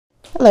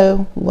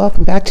Hello,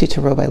 welcome back to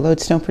Tarot by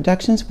Lodestone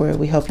Productions, where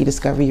we help you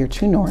discover your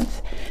true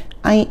north.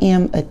 I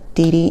am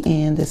Aditi,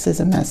 and this is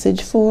a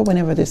message for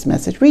whenever this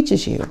message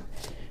reaches you,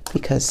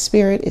 because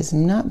Spirit is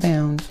not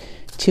bound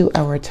to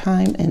our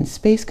time and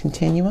space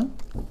continuum,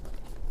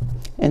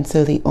 and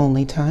so the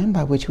only time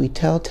by which we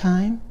tell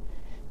time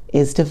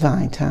is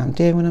divine time.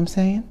 Dig what I'm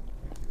saying?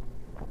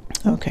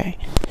 Okay,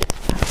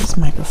 this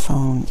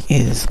microphone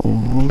is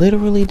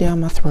literally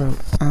down my throat.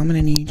 I'm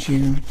gonna need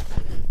you.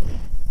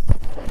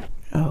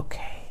 Okay.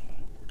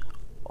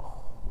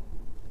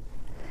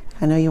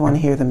 I know you want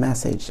to hear the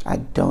message. I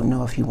don't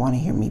know if you want to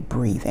hear me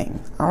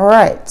breathing. All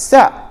right,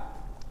 so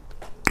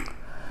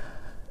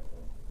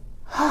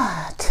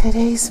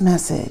today's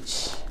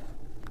message.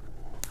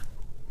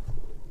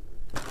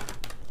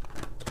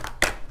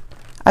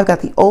 I've got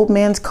the old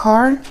man's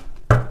car.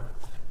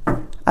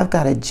 I've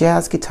got a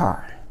jazz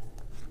guitar.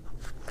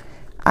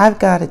 I've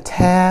got a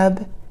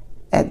tab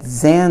at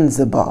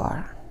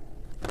Zanzibar.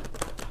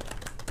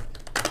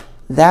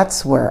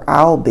 That's where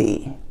I'll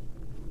be.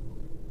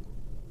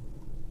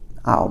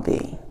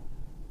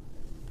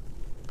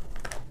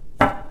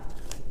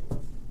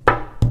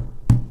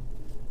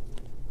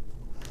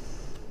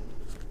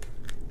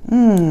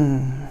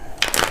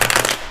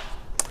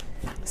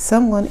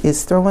 Someone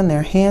is throwing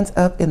their hands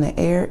up in the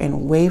air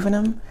and waving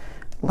them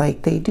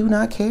like they do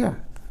not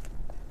care.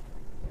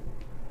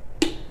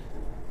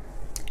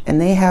 And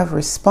they have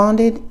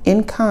responded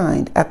in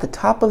kind at the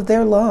top of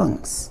their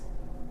lungs.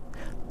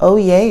 Oh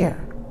yeah.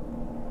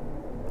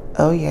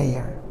 Oh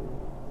yeah.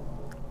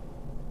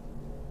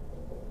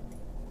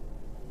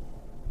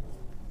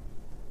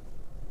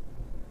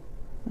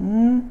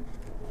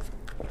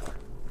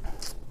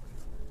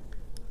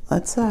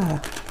 Let's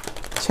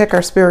check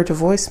our spiritual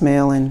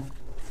voicemail and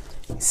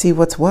see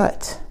what's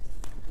what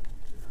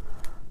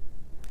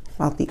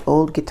about the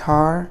old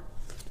guitar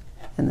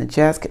and the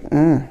jazz.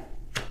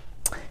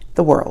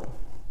 The world.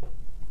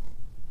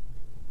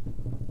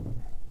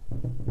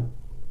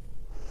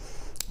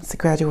 It's the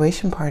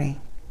graduation party.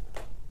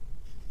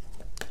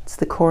 It's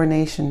the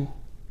coronation.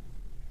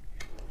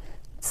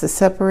 It's the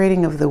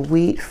separating of the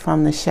wheat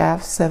from the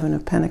chaff, Seven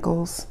of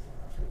Pentacles,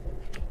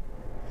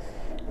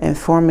 and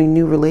forming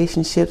new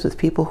relationships with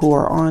people who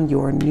are on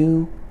your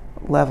new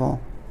level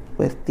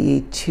with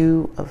the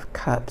Two of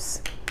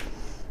Cups.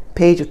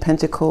 Page of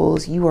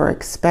Pentacles, you are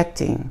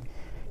expecting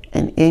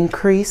an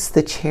increase,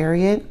 the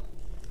Chariot,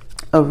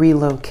 a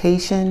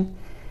relocation,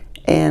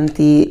 and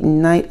the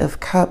Knight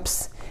of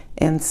Cups,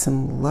 and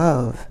some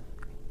love.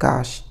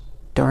 Gosh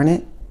darn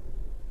it.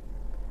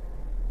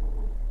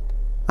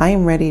 I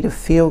am ready to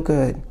feel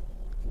good.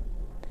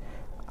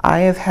 I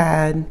have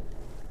had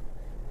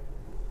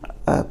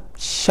a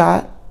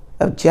shot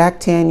of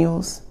Jack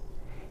Daniels,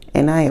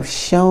 and I have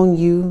shown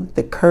you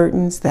the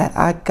curtains that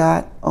I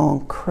got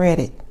on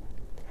credit.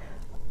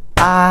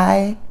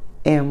 I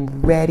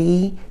am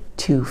ready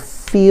to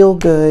feel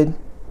good.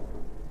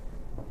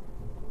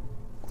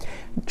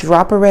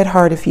 Drop a red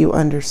heart if you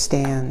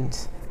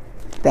understand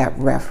that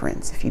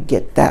reference, if you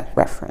get that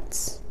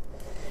reference.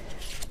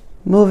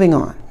 Moving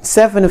on.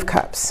 Seven of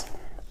Cups.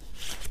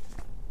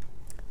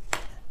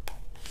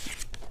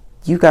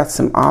 You got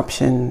some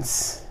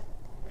options.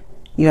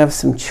 You have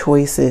some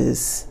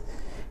choices.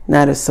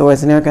 Knight of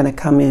Swords, and they're going to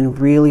come in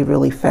really,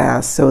 really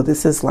fast. So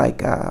this is like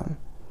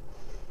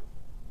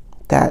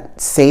that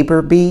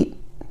saber beat.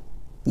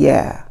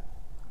 Yeah.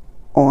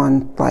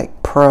 On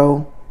like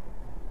pro.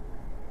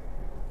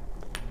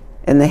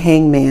 And the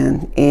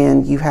Hangman,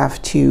 and you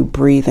have to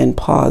breathe and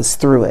pause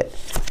through it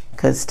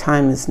because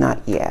time is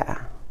not.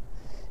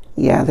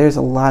 Yeah, there's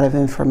a lot of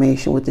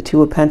information with the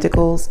Two of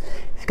Pentacles.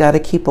 You've got to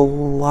keep a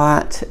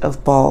lot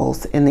of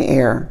balls in the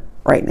air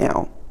right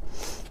now.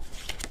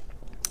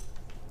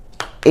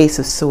 Ace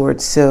of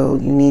Swords, so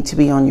you need to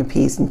be on your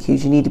P's and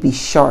Q's. You need to be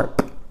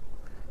sharp,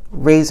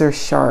 razor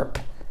sharp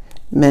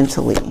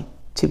mentally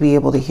to be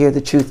able to hear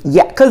the truth.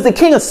 Yeah, because the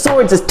King of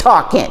Swords is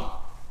talking.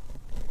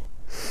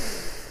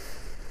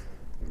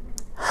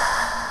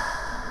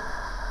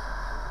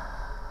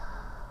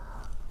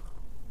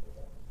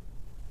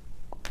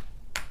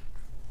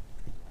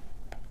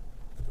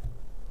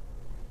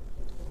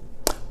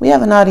 We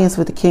have an audience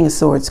with the King of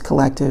Swords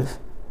collective.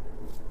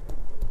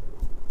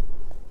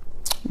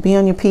 Be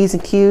on your P's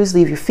and Q's.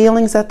 Leave your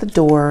feelings at the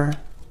door.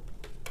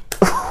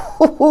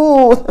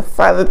 The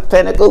Five of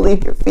Pentacles.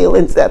 Leave your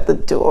feelings at the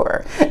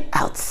door.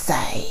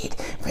 Outside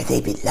where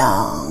they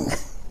belong.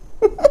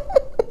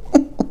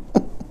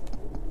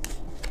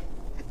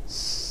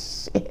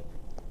 Shit.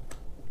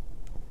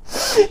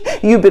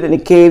 You've been in a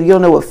cave. You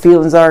don't know what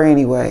feelings are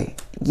anyway.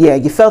 Yeah,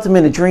 you felt them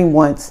in a dream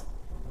once.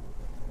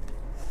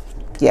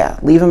 Yeah,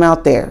 leave them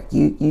out there.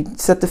 You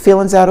set the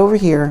feelings out over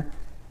here.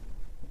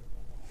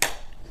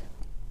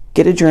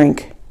 Get a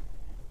drink.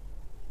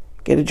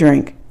 Get a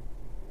drink.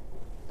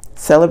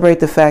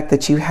 Celebrate the fact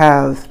that you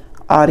have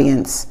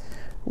audience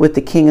with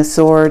the King of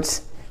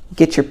Swords.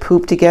 Get your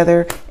poop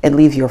together and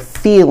leave your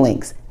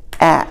feelings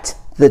at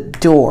the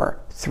door.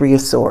 Three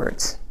of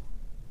Swords.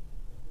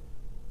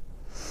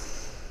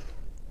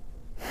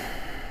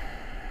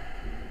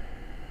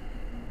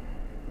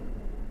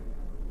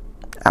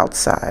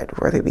 outside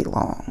where they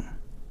belong.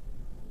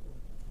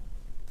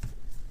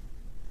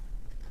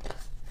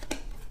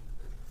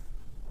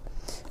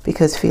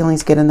 Because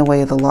feelings get in the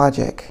way of the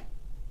logic.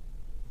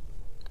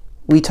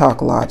 We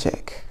talk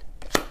logic.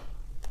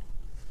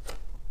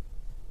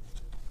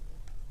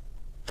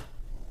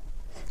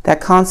 That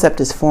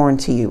concept is foreign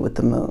to you with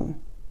the moon.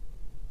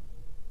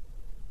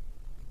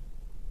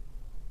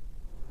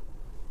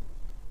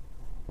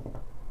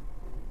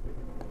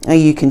 Now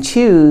you can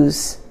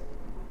choose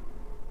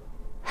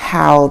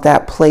how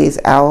that plays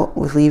out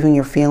with leaving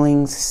your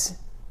feelings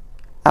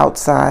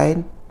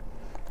outside.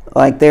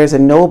 Like there's a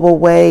noble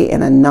way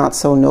and a not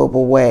so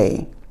noble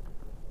way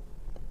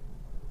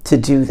to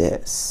do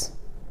this.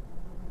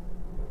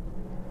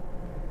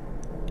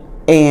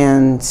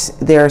 And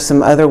there are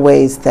some other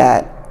ways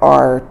that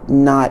are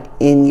not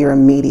in your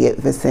immediate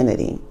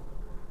vicinity.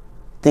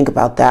 Think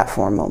about that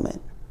for a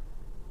moment.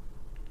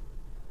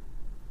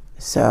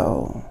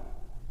 So,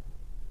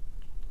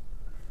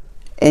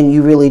 and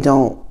you really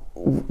don't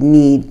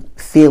need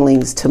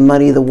feelings to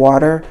muddy the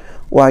water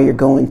while you're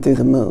going through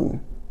the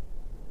moon.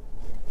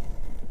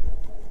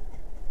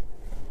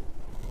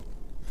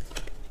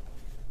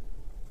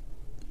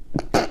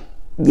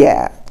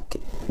 Yeah.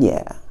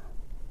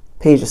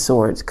 Page of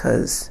Swords,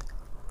 because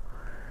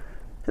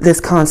this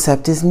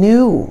concept is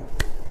new.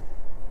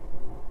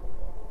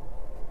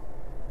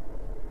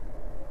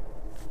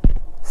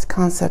 This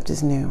concept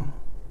is new.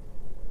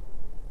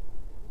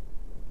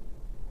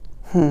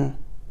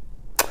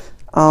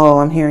 Oh,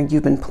 I'm hearing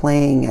you've been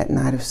playing at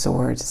Knight of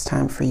Swords. It's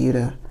time for you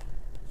to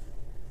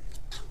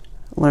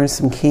learn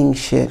some king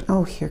shit.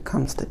 Oh, here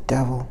comes the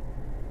devil.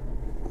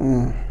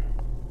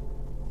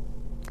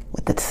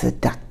 With the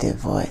seductive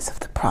voice of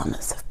the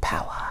promise of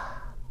power.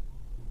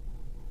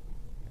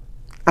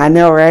 I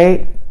know,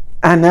 right?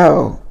 I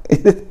know.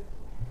 It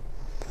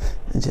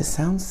just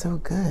sounds so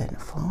good,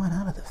 flowing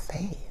out of the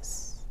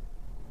face.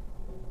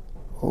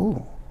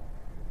 Ooh.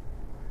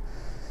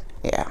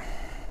 Yeah.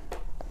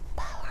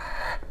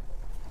 Power.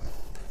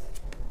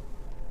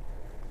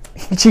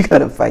 You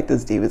gotta fight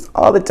those demons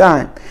all the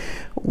time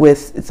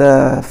with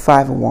the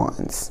Five of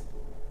Wands.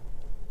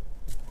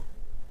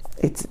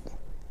 It's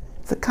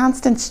a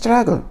constant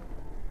struggle,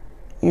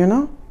 you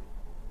know?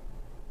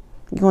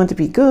 You want to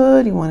be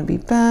good, you want to be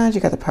bad,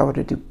 you got the power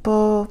to do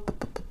both.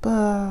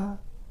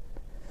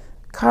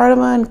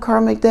 Karma and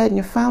karmic debt, and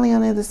you're finally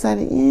on the other side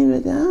of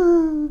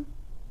it.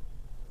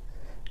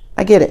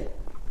 I get it.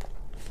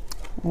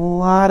 A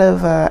lot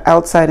of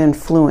outside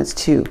influence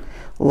too.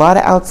 A lot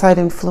of outside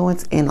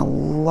influence and a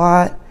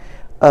lot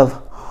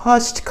of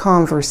hushed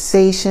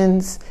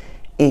conversations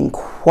in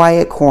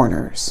quiet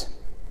corners.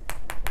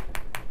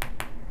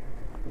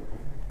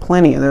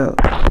 Plenty of those.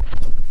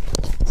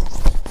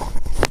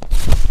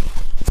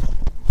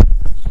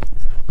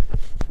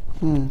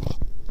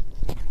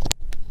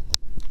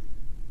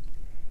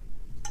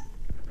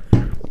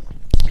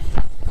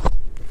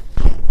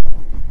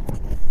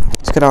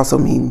 This could also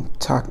mean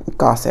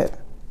gossip,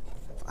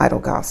 idle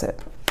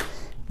gossip.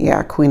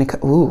 Yeah, Queen of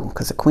Cups. Ooh,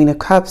 because the Queen of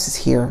Cups is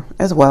here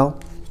as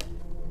well.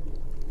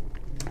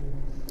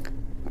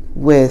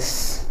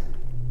 With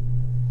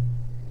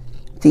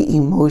the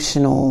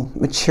emotional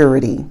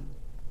maturity.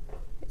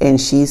 And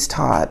she's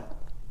taught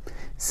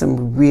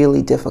some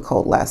really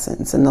difficult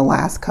lessons in the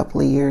last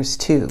couple of years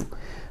too,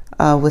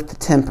 with the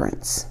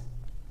Temperance.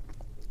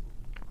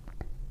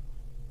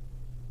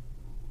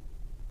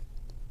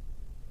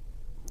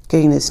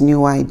 Getting this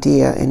new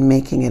idea and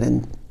making it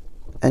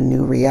a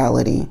new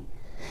reality.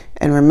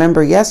 And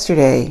remember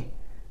yesterday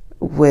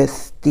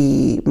with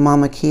the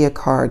Mama Kia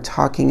card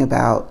talking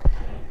about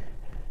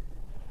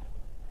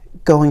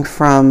going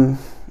from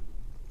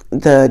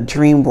the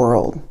dream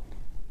world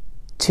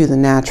to the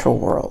natural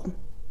world,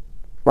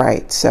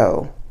 right?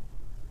 So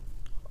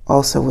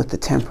also with the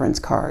Temperance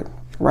card,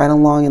 right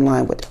along in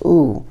line with,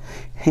 ooh,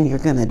 and you're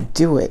gonna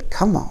do it.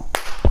 Come on.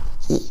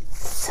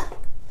 Yes.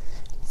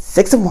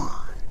 Six of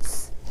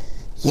Wands.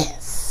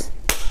 Yes.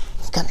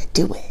 You're gonna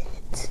do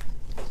it.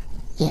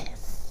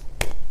 Yes.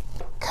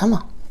 Come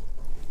on.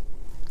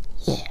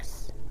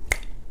 Yes.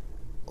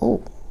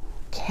 Oh,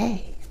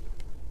 okay.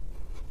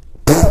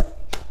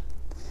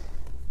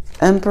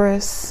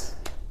 Empress.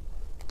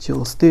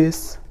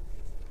 Justice.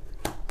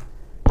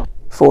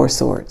 Four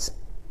Swords.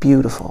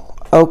 Beautiful.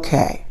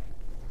 Okay.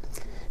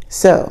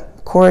 So,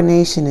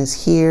 coronation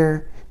is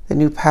here. The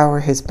new power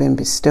has been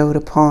bestowed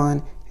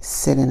upon.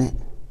 Sit in it.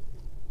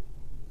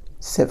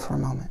 Sit for a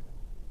moment.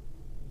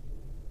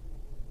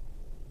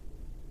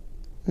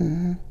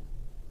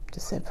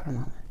 Just sit for a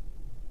moment.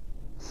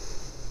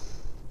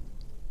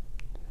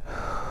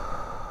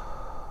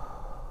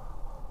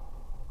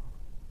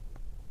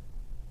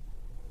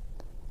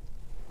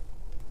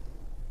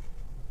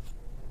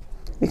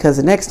 Because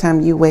the next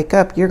time you wake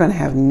up, you're going to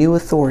have new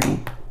authority.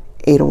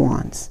 Eight of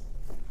Wands.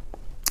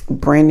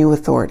 Brand new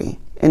authority.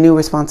 And new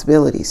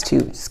responsibilities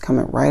too. Just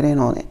coming right in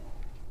on it.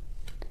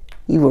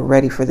 You were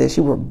ready for this.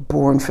 You were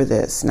born for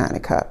this. Nine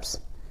of Cups.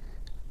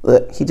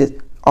 Look, he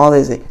did all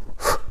this.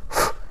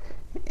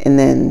 And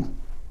then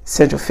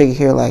central figure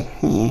here like,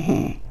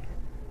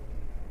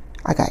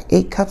 I got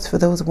 8 cups for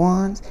those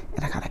wands,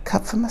 and I got a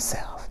cup for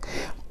myself.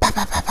 Ba,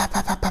 ba, ba, ba,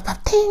 ba, ba, ba, ba,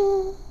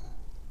 ting.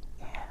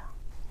 Yeah.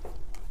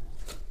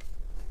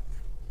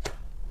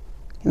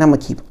 And I'm going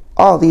to keep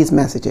all these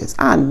messages.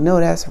 I know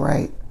that's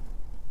right.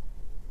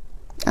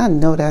 I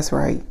know that's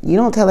right. You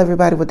don't tell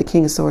everybody what the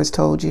King of Swords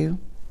told you.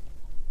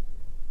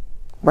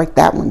 Write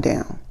that one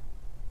down.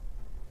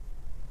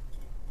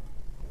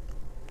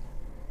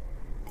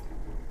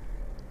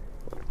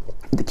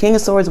 The King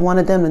of Swords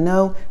wanted them to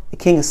know. The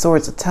King of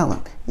Swords will tell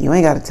them. You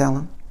ain't got to tell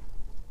them.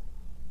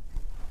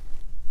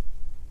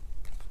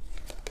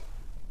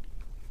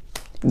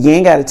 You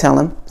ain't got to tell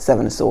them.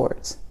 7 of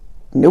Swords.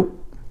 Nope.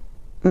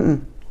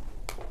 Mm-mm.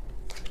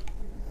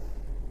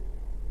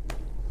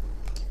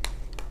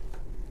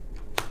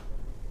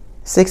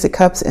 Six of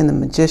Cups and the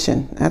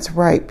Magician. That's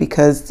right,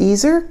 because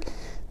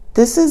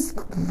this is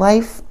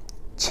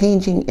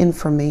life-changing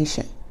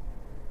information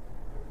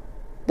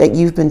that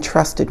you've been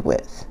trusted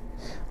with.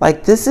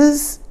 Like, this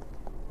is,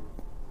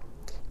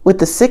 with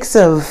the 6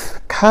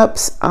 of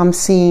Cups, I'm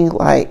seeing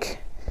like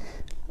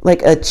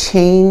a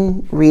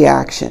chain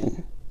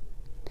reaction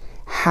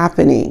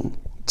happening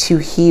to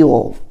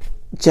heal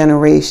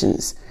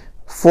generations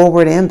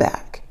forward and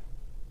back.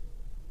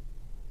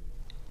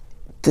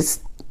 This,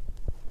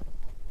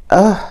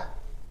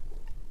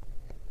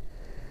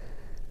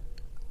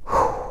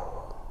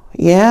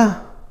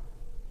 yeah.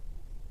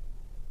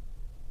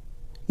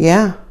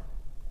 Yeah.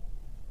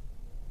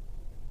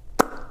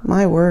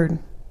 My word.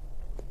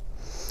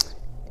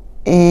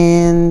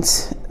 And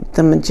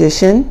the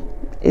Magician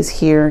is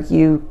here.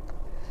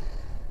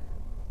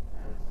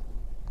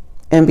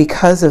 And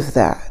because of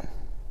that,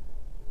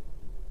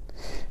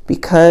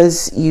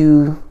 because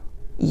you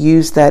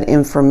use that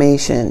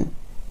information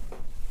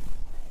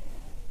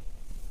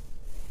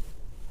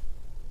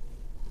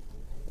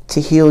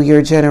to heal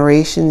your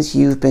generations,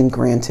 you've been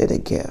granted a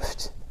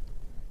gift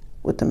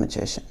with the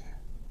Magician.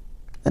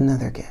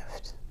 Another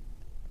gift.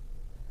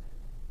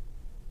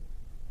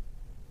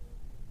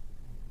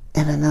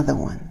 And another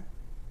one.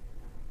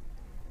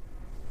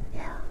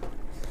 Yeah.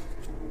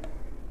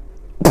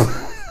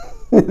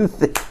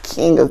 The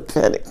King of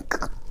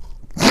Pentacles.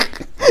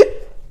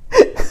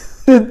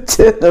 The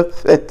 10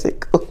 of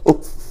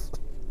Pentacles.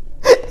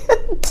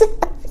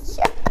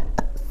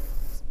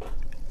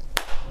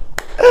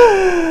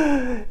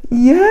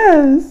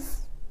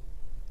 Yes.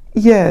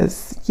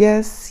 Yes.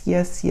 Yes.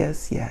 Yes.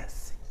 Yes.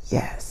 Yes.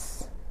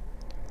 Yes.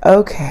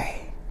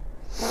 Okay.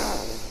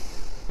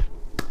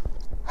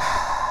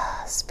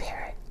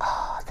 Spirit.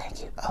 Oh,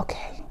 thank you.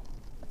 Okay.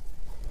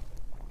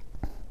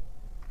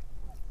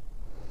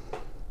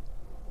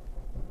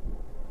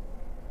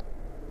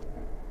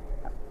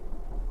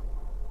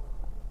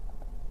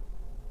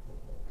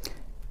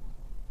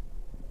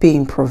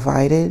 Being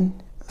provided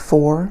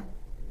for.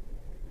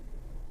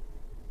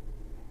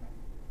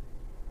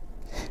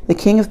 The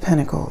King of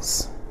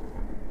Pentacles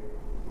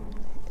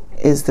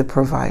is the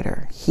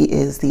provider. He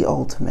is the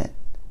ultimate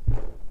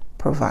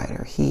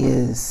provider. He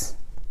is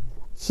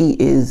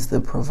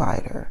the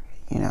provider,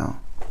 you know.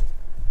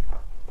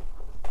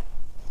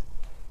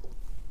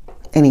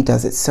 And he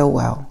does it so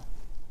well.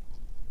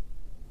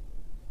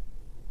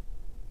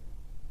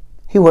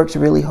 He works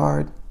really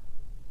hard.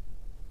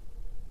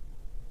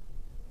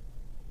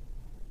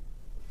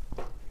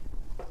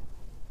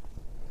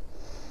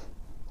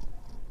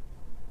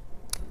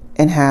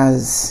 And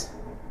has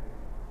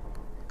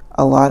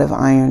a lot of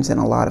irons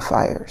and a lot of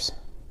fires.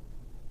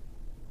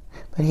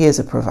 But he is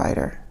a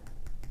provider,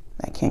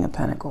 that King of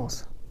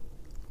Pentacles.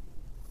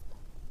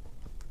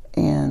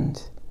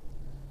 And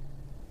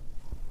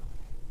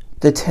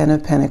the 10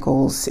 of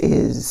Pentacles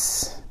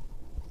is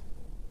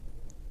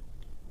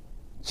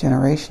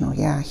generational.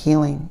 Yeah,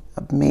 healing,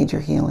 a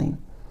major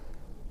healing.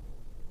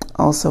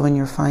 Also in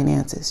your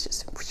finances,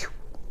 just,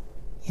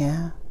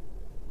 yeah.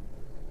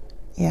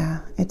 Yeah,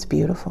 it's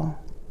beautiful.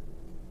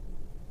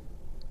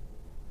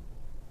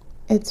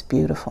 It's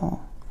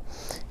beautiful.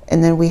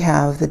 And then we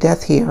have the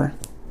Death here,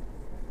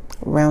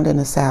 rounding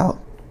us out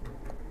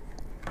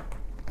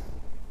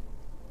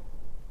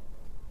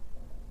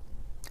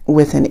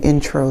with an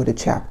intro to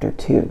chapter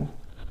 2.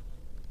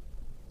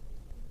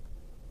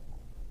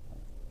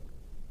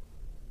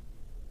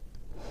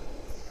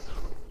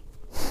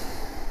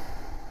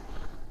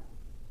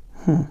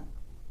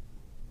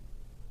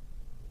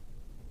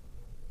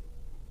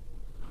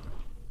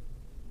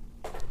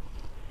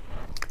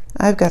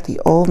 I've got the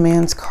Old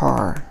Man's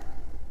Car.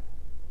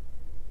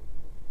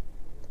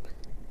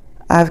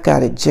 I've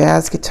got a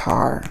jazz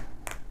guitar.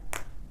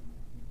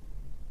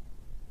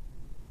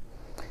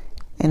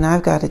 And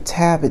I've got a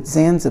tab at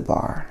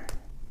Zanzibar.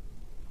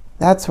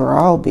 That's where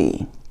I'll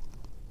be.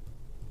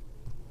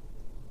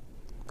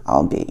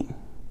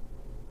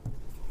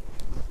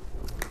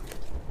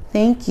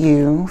 Thank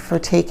you for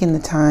taking the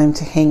time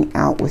to hang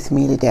out with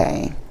me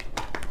today.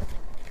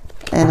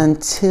 And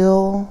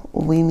until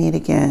we meet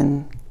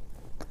again,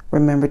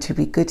 remember to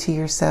be good to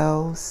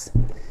yourselves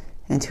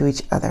and to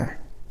each other.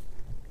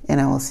 And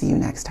I will see you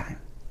next time.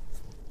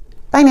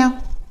 Bye now.